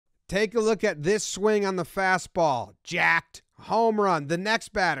Take a look at this swing on the fastball. Jacked, home run. The next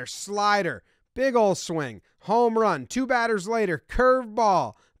batter, slider, big ol' swing, home run. 2 batters later,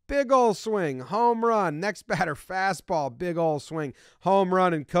 curveball, big ol' swing, home run. Next batter, fastball, big ol' swing, home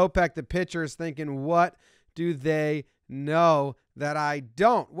run. And Kopech, the pitcher, is thinking, what do they know that I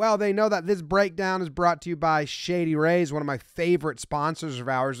don't? Well, they know that this breakdown is brought to you by Shady Rays, one of my favorite sponsors of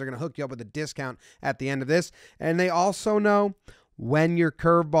ours. They're going to hook you up with a discount at the end of this. And they also know when your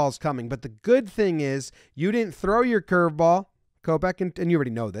curveball's coming. But the good thing is you didn't throw your curveball, Kopech, and you already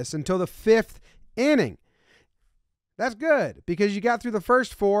know this, until the 5th inning. That's good because you got through the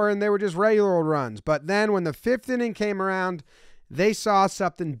first 4 and they were just regular old runs. But then when the 5th inning came around, they saw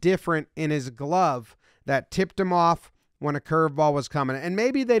something different in his glove that tipped him off when a curveball was coming. And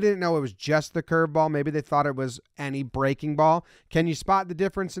maybe they didn't know it was just the curveball. Maybe they thought it was any breaking ball. Can you spot the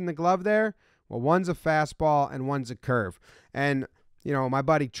difference in the glove there? Well, one's a fastball and one's a curve. And, you know, my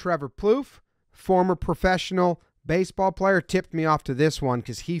buddy Trevor Plouffe, former professional baseball player, tipped me off to this one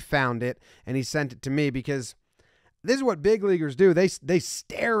because he found it and he sent it to me because this is what big leaguers do. They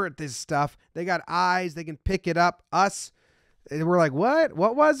stare at this stuff. They got eyes. They can pick it up. Us, we're like, what?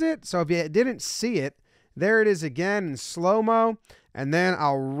 What was it? So if you didn't see it, there it is again in slow-mo, and then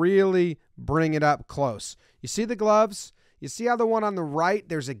I'll really bring it up close. You see the gloves? You see how the one on the right,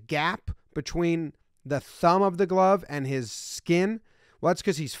 there's a gap between the thumb of the glove and his skin? Well, that's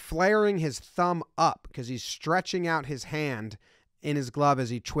because he's flaring his thumb up because he's stretching out his hand in his glove as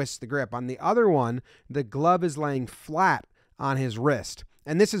he twists the grip. On the other one, the glove is laying flat on his wrist.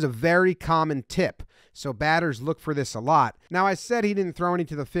 And this is a very common tip, so batters look for this a lot. Now, I said he didn't throw any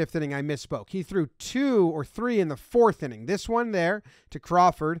to the 5th inning. I misspoke. He threw 2 or 3 in the 4th inning. This one there to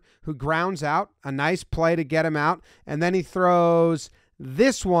Crawford, who grounds out, a nice play to get him out, and then he throws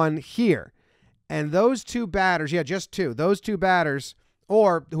this one here. And those 2 batters, yeah, just 2, those 2 batters,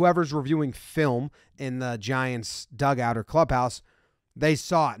 or whoever's reviewing film in the Giants dugout or clubhouse, they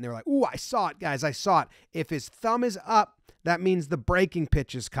saw it, and they were like, ooh, I saw it, guys, I saw it. If his thumb is up, that means the breaking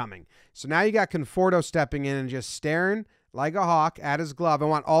pitch is coming. So now you got Conforto stepping in and just staring like a hawk at his glove. I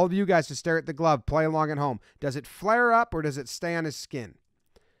want all of you guys to stare at the glove. Play along at home. Does it flare up or does it stay on his skin?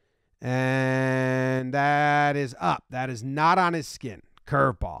 And that is up. That is not on his skin.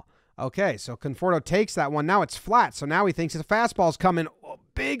 Curveball. Okay, so Conforto takes that one. Now it's flat. So now he thinks his fastball's coming. Oh,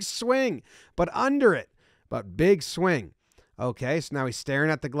 big swing, but under it. But big swing. Okay, so now he's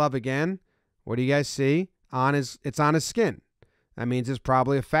staring at the glove again. What do you guys see? It's on his skin. That means it's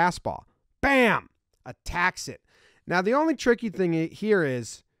probably a fastball. Bam! Attacks it. Now, the only tricky thing here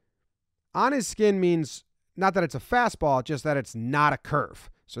is on his skin means not that it's a fastball, just that it's not a curve.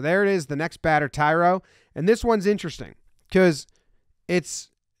 So there it is, the next batter, Tyro. And this one's interesting because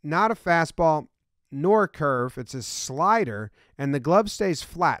it's not a fastball nor a curve. It's a slider, and the glove stays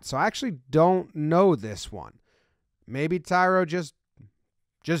flat. So I actually don't know this one. Maybe Tyro just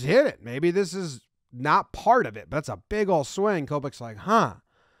hit it. Maybe this is not part of it, but that's a big old swing. Kopech's like, huh,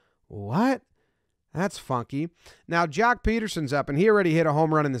 what? That's funky. Now, Jock Peterson's up, and he already hit a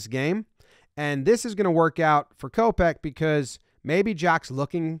home run in this game. And this is going to work out for Kopech because maybe Jock's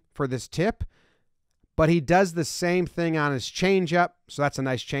looking for this tip, but he does the same thing on his changeup. So that's a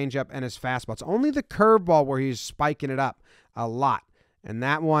nice changeup and his fastball. It's only the curveball where he's spiking it up a lot. And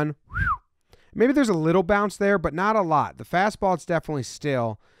that one, whew, maybe there's a little bounce there, but not a lot. The fastball, it's definitely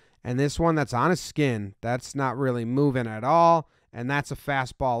still. And this one that's on his skin, that's not really moving at all. And that's a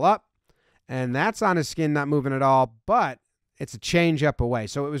fastball up. And that's on his skin, not moving at all. But it's a change-up away.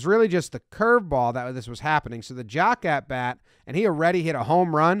 So it was really just the curveball that this was happening. So the Jock at-bat, and he already hit a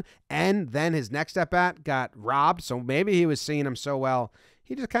home run. And then his next at-bat got robbed. So maybe he was seeing him so well,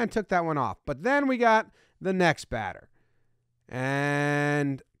 he just kind of took that one off. But then we got the next batter.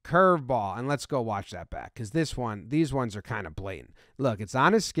 And curveball, and let's go watch that back because these ones are kind of blatant. Look, it's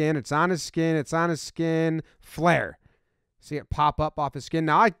on his skin, it's on his skin, it's on his skin. Flare. See it pop up off his skin.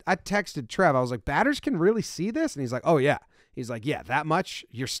 Now, I texted Trev. I was like, batters can really see this? And he's like, oh, yeah. He's like, yeah, that much?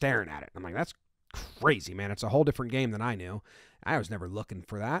 You're staring at it. I'm like, that's crazy, man. It's a whole different game than I knew. I was never looking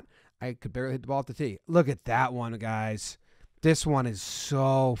for that. I could barely hit the ball at the tee. Look at that one, guys. This one is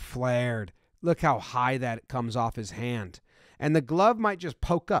so flared. Look how high that comes off his hand. And the glove might just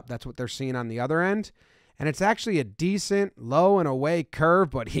poke up. That's what they're seeing on the other end. And it's actually a decent low and away curve,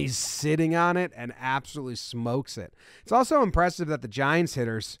 but he's sitting on it and absolutely smokes it. It's also impressive that the Giants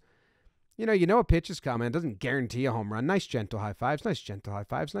hitters, you know a pitch is coming. It doesn't guarantee a home run. Nice gentle high fives, nice gentle high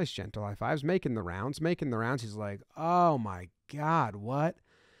fives, nice gentle high fives. Making the rounds. He's like, oh my God, what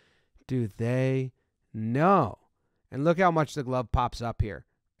do they know? And look how much the glove pops up here.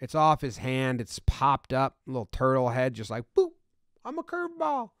 It's off his hand. It's popped up. Little turtle head just like, boop, I'm a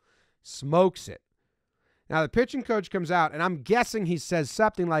curveball. Smokes it. Now the pitching coach comes out, and I'm guessing he says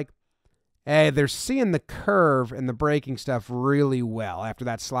something like, hey, they're seeing the curve and the breaking stuff really well after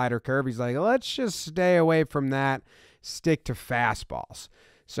that slider curve. He's like, let's just stay away from that, stick to fastballs.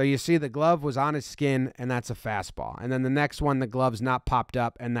 So you see the glove was on his skin, and that's a fastball. And then the next one, the glove's not popped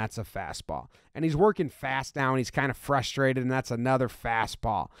up, and that's a fastball. And he's working fast now, and he's kind of frustrated, and that's another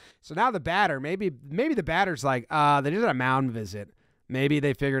fastball. So now the batter, maybe the batter's like, they did a mound visit. Maybe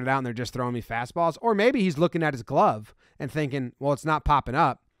they figured it out, and they're just throwing me fastballs. Or maybe he's looking at his glove and thinking, well, it's not popping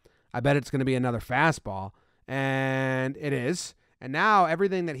up. I bet it's going to be another fastball. And it is. And now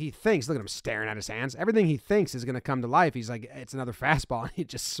everything that he thinks, look at him staring at his hands, everything he thinks is going to come to life. He's like, it's another fastball, and he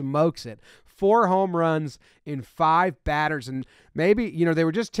just smokes it. 4 home runs in 5 batters, and maybe, they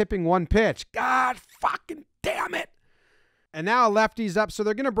were just tipping one pitch. God fucking damn it. And now a lefty's up, so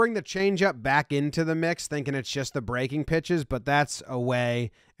they're going to bring the changeup back into the mix, thinking it's just the breaking pitches, but that's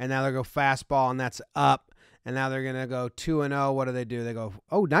away. And now they'll go fastball, and that's up. And now they're going to go 2-0. What do? They go,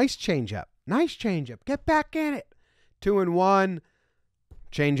 oh, nice changeup. Nice changeup. Get back in it. 2-1.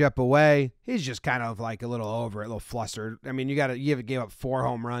 Change up away. He's just kind of like a little over it, a little flustered. I mean, you gave up 4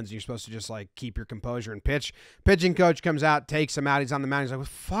 home runs. And you're supposed to just like keep your composure and pitch. Pitching coach comes out, takes him out. He's on the mound. He's like, what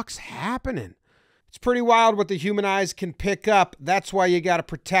the fuck's happening? It's pretty wild what the human eyes can pick up. That's why you got to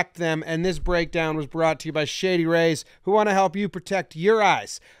protect them. And this breakdown was brought to you by Shady Rays, who want to help you protect your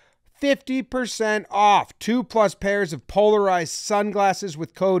eyes. 50% off 2+ pairs of polarized sunglasses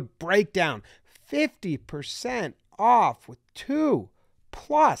with code BREAKDOWN. 50% off with 2+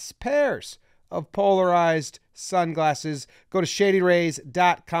 pairs of polarized sunglasses. Go to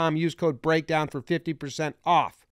shadyrays.com. Use code BREAKDOWN for 50% off.